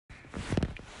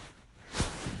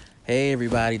Hey,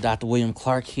 everybody, Dr. William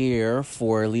Clark here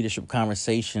for Leadership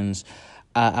Conversations.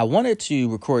 I wanted to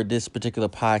record this particular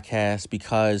podcast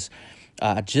because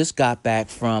I just got back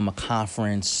from a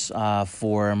conference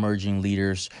for emerging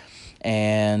leaders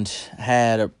and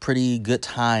had a pretty good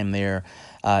time there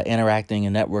interacting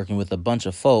and networking with a bunch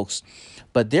of folks.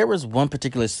 But there was one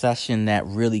particular session that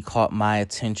really caught my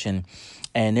attention.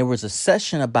 And there was a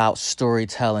session about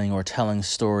storytelling or telling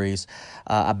stories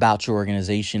about your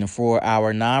organization. And for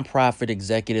our nonprofit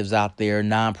executives out there,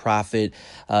 nonprofit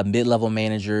mid-level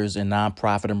managers, and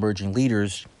nonprofit emerging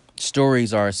leaders,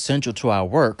 stories are essential to our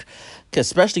work,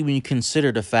 especially when you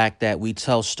consider the fact that we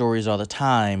tell stories all the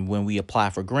time when we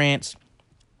apply for grants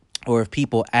or if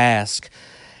people ask,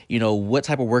 what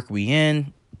type of work are we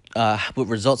in? What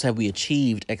results have we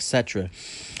achieved, etc.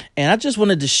 And I just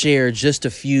wanted to share just a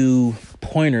few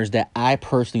pointers that I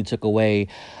personally took away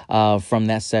from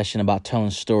that session about telling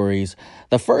stories.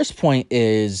 The first point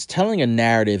is telling a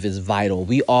narrative is vital.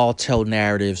 We all tell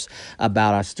narratives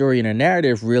about our story, and a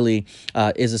narrative really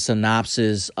is a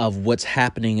synopsis of what's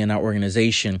happening in our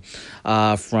organization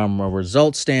from a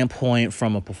results standpoint,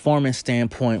 from a performance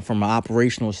standpoint, from an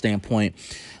operational standpoint.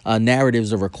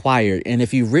 Narratives are required. And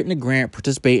if you've written a grant,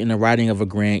 participate in the writing of a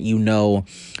grant, you know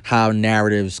how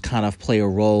narratives kind of play a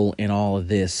role in all of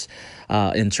this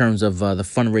in terms of the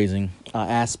fundraising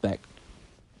aspect.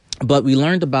 But we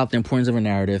learned about the importance of a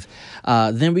narrative.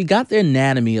 Then we got the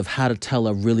anatomy of how to tell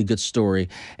a really good story.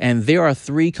 And there are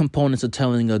three components of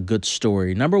telling a good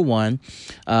story. Number one,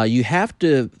 you have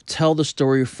to tell the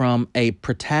story from a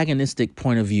protagonistic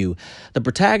point of view. The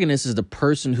protagonist is the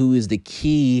person who is the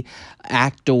key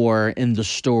actor in the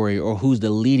story, or who's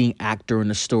the leading actor in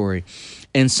the story.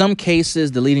 In some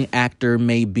cases, the leading actor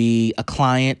may be a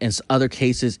client. In other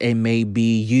cases, it may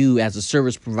be you as a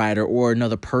service provider or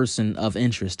another person of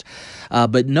interest.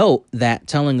 But note that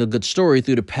telling a good story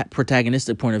through the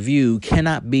protagonistic point of view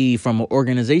cannot be from an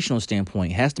organizational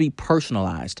standpoint. It has to be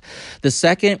personalized. The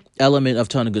second element of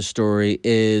telling a good story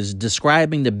is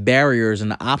describing the barriers and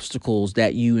the obstacles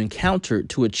that you encountered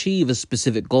to achieve a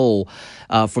specific goal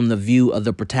from the view of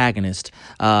the protagonist.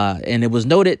 And it was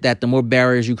noted that the more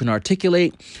barriers you can articulate,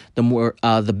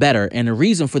 the better. And the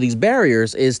reason for these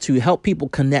barriers is to help people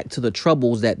connect to the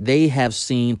troubles that they have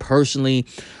seen personally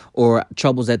or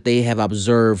troubles that they have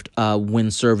observed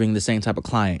when serving the same type of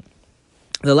client.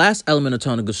 The last element of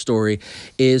telling a good story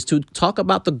is to talk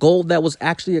about the goal that was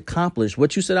actually accomplished,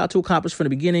 what you set out to accomplish from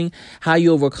the beginning, how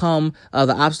you overcome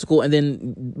the obstacle, and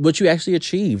then what you actually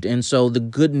achieved. And so the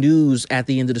good news at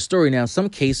the end of the story. Now, in some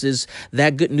cases,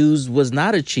 that good news was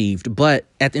not achieved, but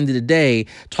at the end of the day,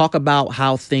 talk about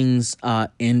how things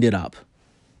ended up.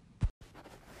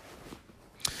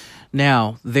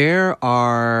 Now, there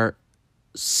are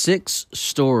 6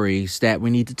 stories that we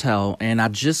need to tell, and I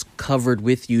just covered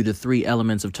with you the 3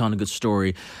 elements of telling a good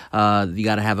story. You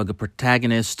got to have a good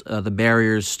protagonist, the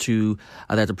barriers to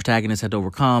that the protagonist had to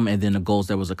overcome, and then the goals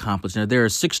that was accomplished. Now, there are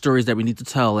 6 stories that we need to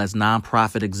tell as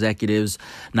nonprofit executives,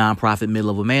 nonprofit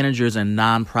mid-level managers, and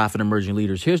nonprofit emerging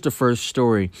leaders. Here's the first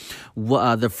story.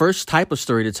 The first type of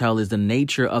story to tell is the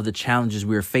nature of the challenges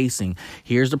we're facing.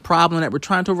 Here's the problem that we're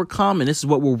trying to overcome, and this is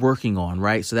what we're working on,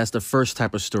 right? So that's the first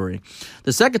type of story.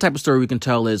 The second type of story we can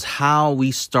tell is how we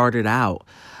started out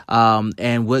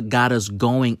and what got us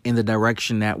going in the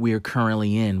direction that we are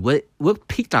currently in. What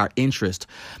piqued our interest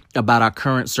about our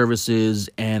current services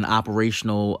and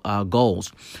operational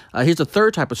goals. Here's a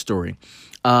third type of story.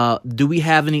 Do we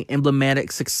have any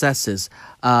emblematic successes?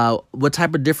 What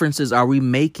type of differences are we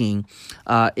making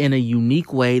in a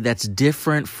unique way that's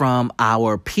different from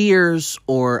our peers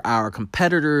or our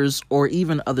competitors or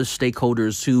even other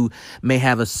stakeholders who may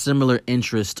have a similar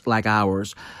interest like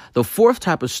ours? The fourth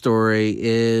type of story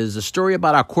is a story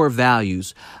about our core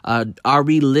values. Are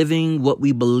we living what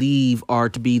we believe are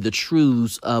to be the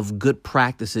truths of good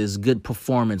practices, good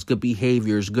performance, good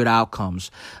behaviors, good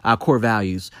outcomes, our core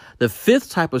values? The fifth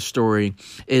type of story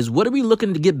is what are we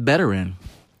looking to get better in?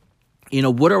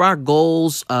 What are our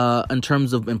goals in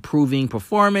terms of improving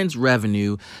performance,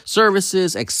 revenue,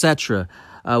 services, etc.?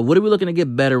 What are we looking to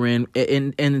get better in?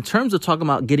 And in terms of talking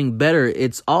about getting better,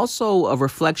 it's also a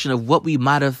reflection of what we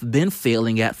might have been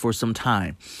failing at for some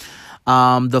time.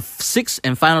 The sixth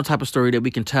and final type of story that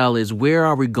we can tell is where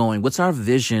are we going? What's our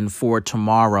vision for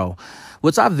tomorrow?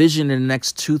 What's our vision in the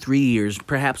next 2-3 years,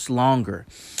 perhaps longer?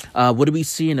 What do we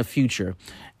see in the future?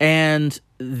 And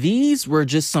these were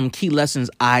just some key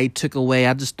lessons I took away.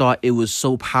 I just thought it was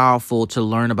so powerful to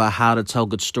learn about how to tell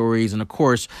good stories. And of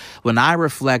course, when I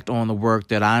reflect on the work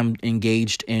that I'm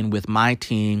engaged in with my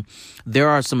team, there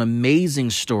are some amazing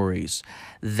stories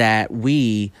that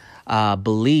we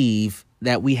believe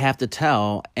that we have to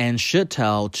tell and should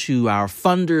tell to our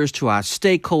funders, to our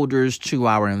stakeholders, to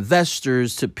our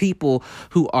investors, to people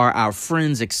who are our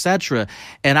friends, etc.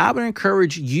 And I would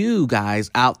encourage you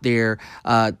guys out there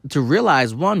to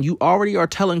realize, one, you already are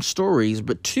telling stories,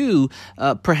 but two,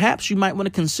 perhaps you might want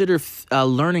to consider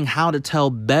learning how to tell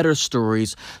better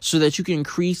stories so that you can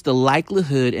increase the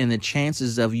likelihood and the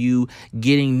chances of you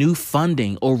getting new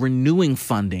funding or renewing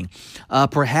funding.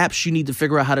 Perhaps you need to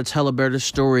figure out how to tell a better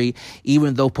story,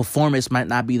 even though performance might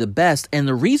not be the best. And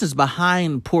the reasons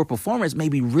behind poor performance may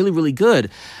be really, really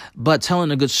good, but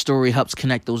telling a good story helps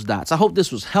connect those dots. I hope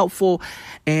this was helpful.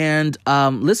 And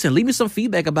listen, leave me some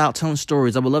feedback about telling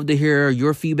stories. I would love to hear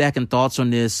your feedback and thoughts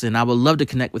on this, and I would love to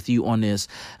connect with you on this.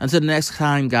 Until the next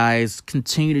time, guys,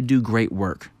 continue to do great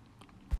work.